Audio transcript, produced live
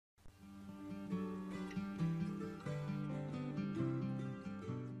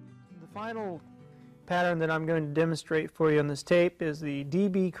final pattern that I'm going to demonstrate for you on this tape is the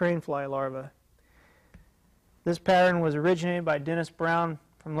DB Cranefly Larva. This pattern was originated by Dennis Brown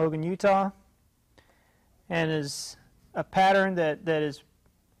from Logan, Utah, and is a pattern that is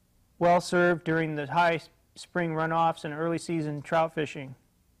well served during the high spring runoffs and early season trout fishing.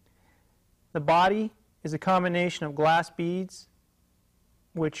 The body is a combination of glass beads,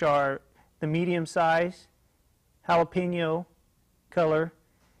 which are the medium size, jalapeno color,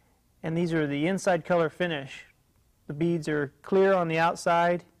 and these are the inside color finish. The beads are clear on the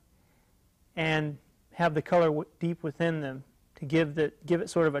outside and have the color deep within them to give it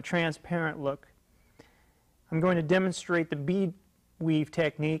sort of a transparent look. I'm going to demonstrate the bead weave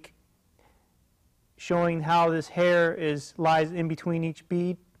technique, showing how this hair lies in between each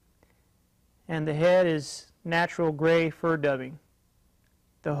bead, and the head is natural gray fur dubbing.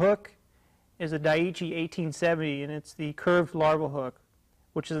 The hook is a Daiichi 1870, and it's the curved larval hook,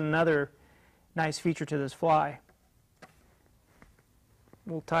 which is another nice feature to this fly.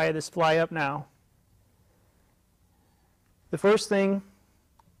 We'll tie this fly up now. The first thing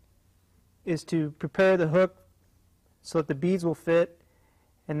is to prepare the hook so that the beads will fit,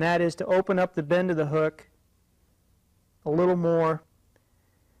 and that is to open up the bend of the hook a little more.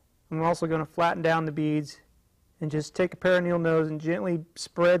 I'm also going to flatten down the beads and just take a pair of needle nose and gently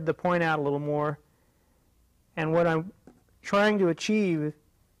spread the point out a little more. And what I'm trying to achieve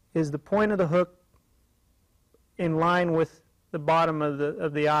is the point of the hook in line with the bottom of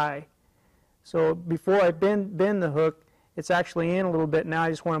the eye. So before I bend the hook, it's actually in a little bit. Now I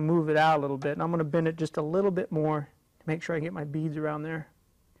just want to move it out a little bit, and I'm going to bend it just a little bit more to make sure I get my beads around there.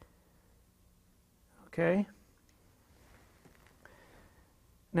 Okay.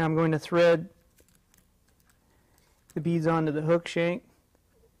 Now I'm going to thread the beads onto the hook shank.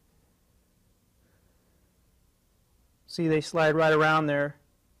 See, they slide right around there.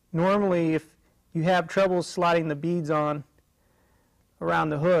 Normally, if you have trouble sliding the beads on around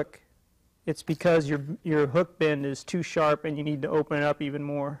the hook, it's because your hook bend is too sharp and you need to open it up even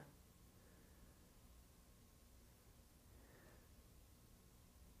more.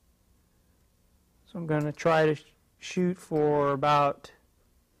 So I'm going to try to shoot for about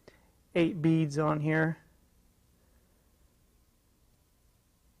 8 beads on here.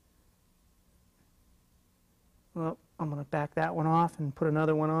 Well, I'm going to back that one off and put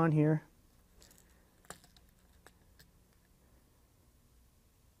another one on here.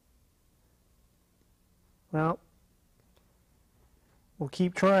 Well, we'll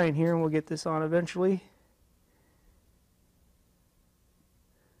keep trying here and we'll get this on eventually.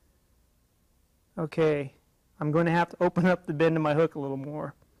 Okay, I'm going to have to open up the bend of my hook a little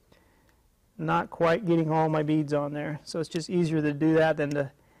more. Not quite getting all my beads on there, so it's just easier to do that than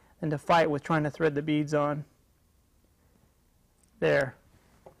to fight with trying to thread the beads on. There.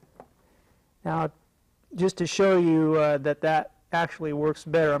 Now, just to show you that actually works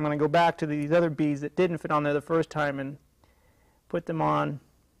better, I'm going to go back to these other beads that didn't fit on there the first time and put them on.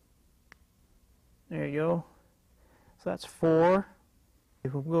 There you go. So that's 4.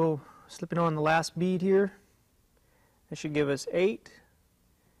 We'll go slip it on the last bead here. That should give us 8.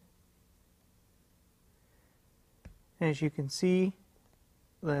 As you can see,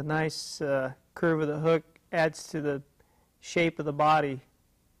 the nice curve of the hook adds to the shape of the body.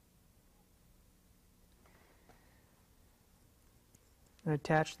 I'm going to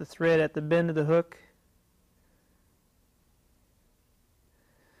attach the thread at the bend of the hook.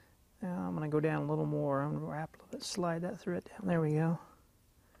 Now I'm going to go down a little more. I'm going to wrap a little bit, slide that thread down. There we go.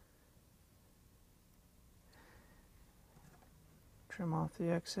 Trim off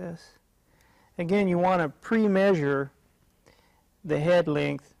the excess. Again, you want to pre-measure the head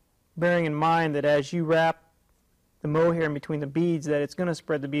length, bearing in mind that as you wrap the mohair in between the beads, that it's going to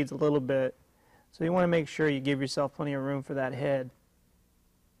spread the beads a little bit. So you want to make sure you give yourself plenty of room for that head.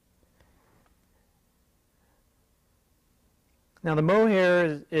 Now the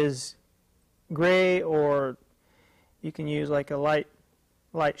mohair is gray, or you can use like a light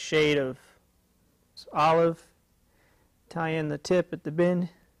shade of olive. Tie in the tip at the bend,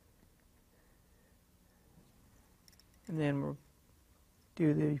 and then we'll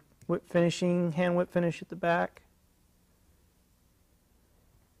do the whip finishing, hand whip finish at the back.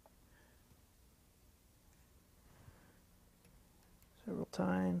 Several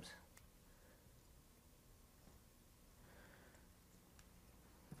times.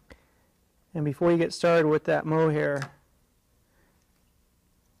 And before you get started with that mohair,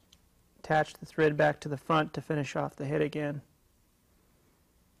 attach the thread back to the front to finish off the head again.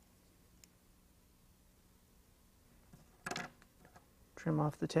 Trim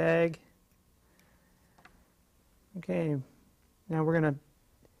off the tag. Okay, now we're going to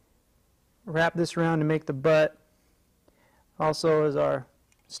wrap this around to make the butt. Also as our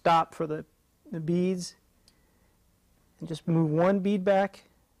stop for the beads. And just move one bead back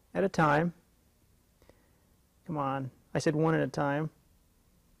at a time. Come on, I said one at a time.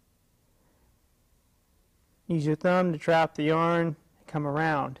 Use your thumb to trap the yarn and come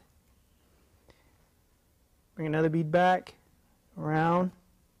around. Bring another bead back, around.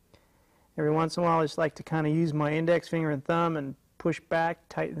 Every once in a while I just like to kind of use my index finger and thumb and push back,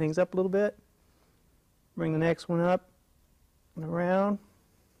 tighten things up a little bit. Bring the next one up and around.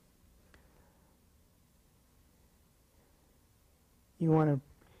 You want to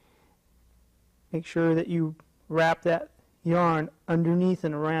make sure that you wrap that yarn underneath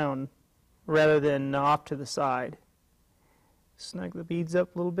and around rather than off to the side. Snug the beads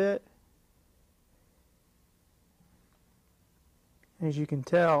up a little bit. As you can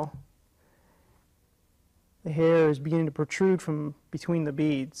tell, the hair is beginning to protrude from between the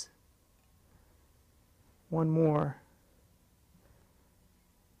beads. One more.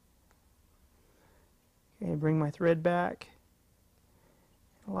 Okay, bring my thread back.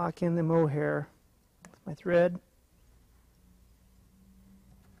 Lock in the mohair with my thread.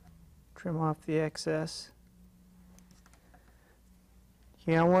 Trim off the excess.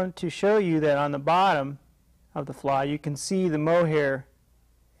 Okay, I want to show you that on the bottom of the fly you can see the mohair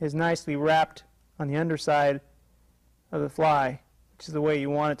is nicely wrapped on the underside of the fly, which is the way you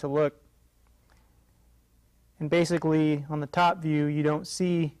want it to look. And basically on the top view you don't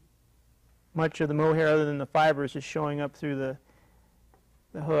see much of the mohair other than the fibers just showing up through the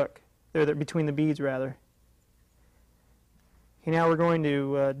hook. They're between the beads rather. Okay, now we're going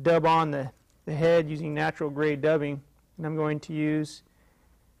to dub on the head using natural grade dubbing, and I'm going to use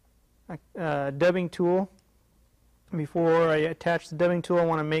a dubbing tool. Before I attach the dubbing tool I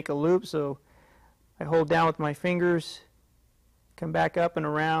want to make a loop, so I hold down with my fingers, come back up and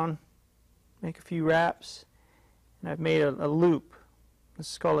around, make a few wraps, and I've made a loop.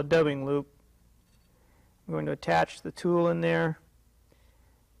 This is called a dubbing loop. I'm going to attach the tool in there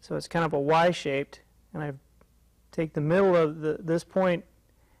so it's kind of a Y-shaped, and I take the middle of this point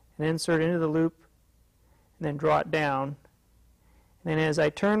and insert into the loop and then draw it down. And then as I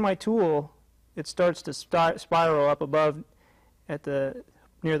turn my tool, it starts to spiral up above at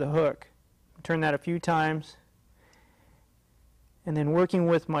near the hook. Turn that a few times, and then working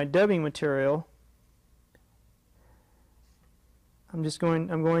with my dubbing material, I'm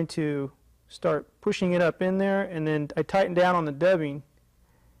going to start pushing it up in there, and then I tighten down on the dubbing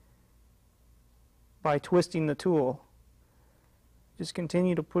by twisting the tool. Just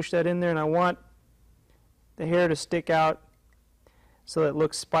continue to push that in there, and I want the hair to stick out so it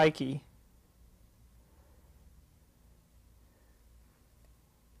looks spiky.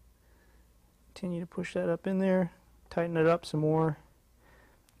 Continue to push that up in there, tighten it up some more,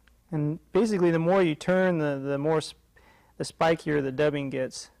 and basically the more you turn, the spikier the dubbing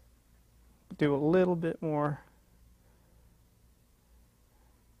gets. Do a little bit more.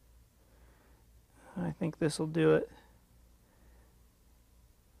 I think this will do it.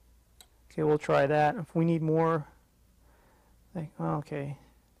 Okay, we'll try that. If we need more, okay.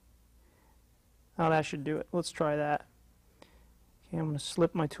 Oh, that should do it. Let's try that. Okay, I'm going to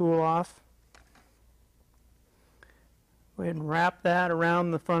slip my tool off. Go ahead and wrap that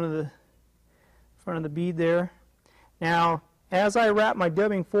around the front of the bead there. Now, as I wrap my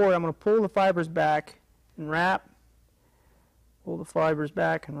dubbing forward, I'm going to pull the fibers back and wrap. Pull the fibers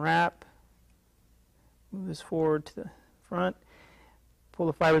back and wrap. Move this forward to the front. Pull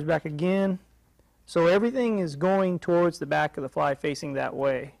the fibers back again. So everything is going towards the back of the fly, facing that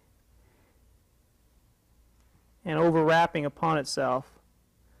way, and overwrapping upon itself.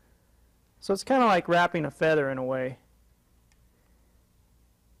 So it's kind of like wrapping a feather in a way.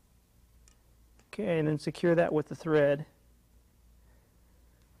 Okay, and then secure that with the thread.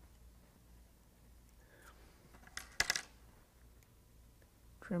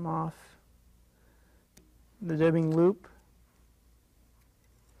 Trim off the dubbing loop.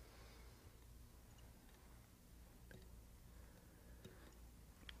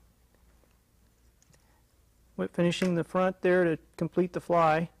 Finishing the front there to complete the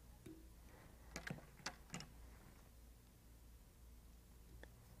fly.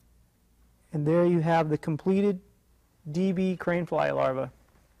 And there you have the completed DB Cranefly larva.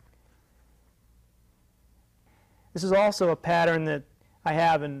 This is also a pattern that I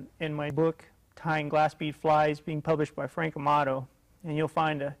have in my book, Tying Glass Bead Flies, being published by Frank Amato. And you'll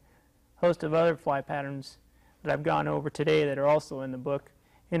find a host of other fly patterns that I've gone over today that are also in the book,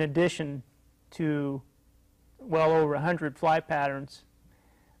 in addition to well over 100 fly patterns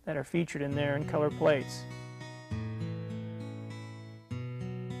that are featured in there in color plates.